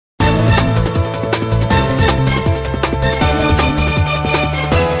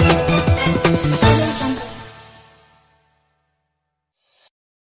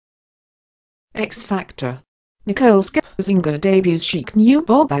X Factor. Nicole Scherzinger debuts chic new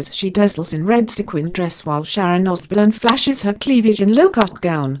bob as she dazzles in red sequin dress while Sharon Osbourne flashes her cleavage in low-cut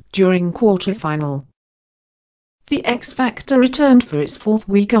gown during quarterfinal. The X Factor returned for its fourth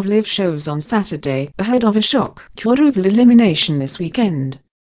week of live shows on Saturday ahead of a shock quadruple elimination this weekend.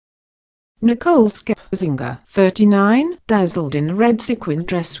 Nicole Scherzinger, 39, dazzled in a red sequin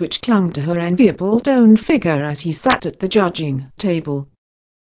dress which clung to her enviable toned figure as he sat at the judging table.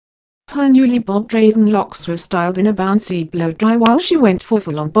 Her newly bob-draven locks were styled in a bouncy blow-dry while she went for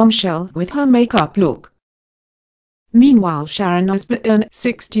full-on bombshell with her makeup look. Meanwhile, Sharon Osbourne,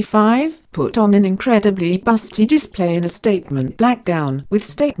 65, put on an incredibly busty display in a statement black gown with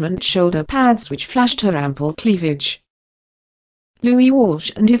statement shoulder pads which flashed her ample cleavage. Louis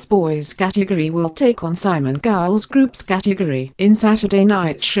Walsh and his boys category will take on Simon Cowell's group's category in Saturday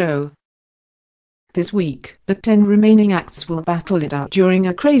night's show. This week, the 10 remaining acts will battle it out during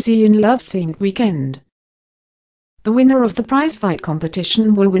a crazy in-love-themed weekend. The winner of the prize fight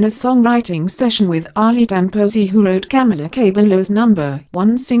competition will win a songwriting session with Ali Tamposi, who wrote Camila Cabello's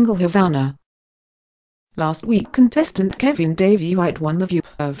 #1 single Havana. Last week, contestant Kevin Davey White won the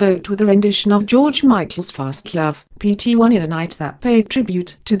viewer vote with a rendition of George Michael's Fast Love, PT1, in a night that paid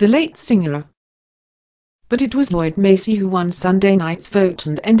tribute to the late singer. But it was Lloyd Macy who won Sunday night's vote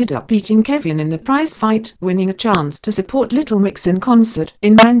and ended up beating Kevin in the prize fight, winning a chance to support Little Mix in concert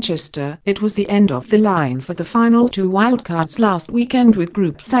in Manchester. It was the end of the line for the final two wildcards last weekend, with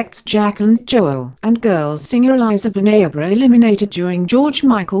groups acts Jack and Joel and girls singer Eliza Benayagra eliminated during George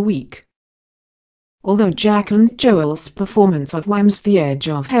Michael week. Although Jack and Joel's performance of Wham's The Edge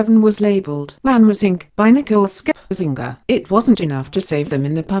of Heaven was labelled "Whamazing" by Nicole Scherzinger, it wasn't enough to save them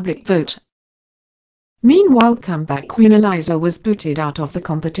in the public vote. Meanwhile, comeback queen Eliza was booted out of the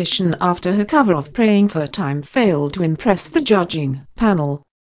competition after her cover of Praying for Time failed to impress the judging panel.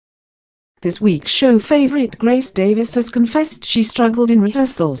 This week's show favourite Grace Davis has confessed she struggled in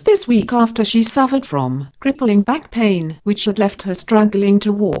rehearsals this week after she suffered from crippling back pain, which had left her struggling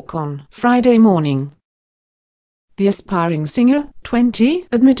to walk on Friday morning. The aspiring singer, 20,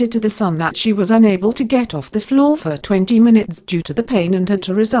 admitted to The Sun that she was unable to get off the floor for 20 minutes due to the pain and had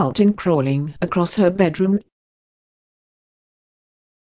to result in crawling across her bedroom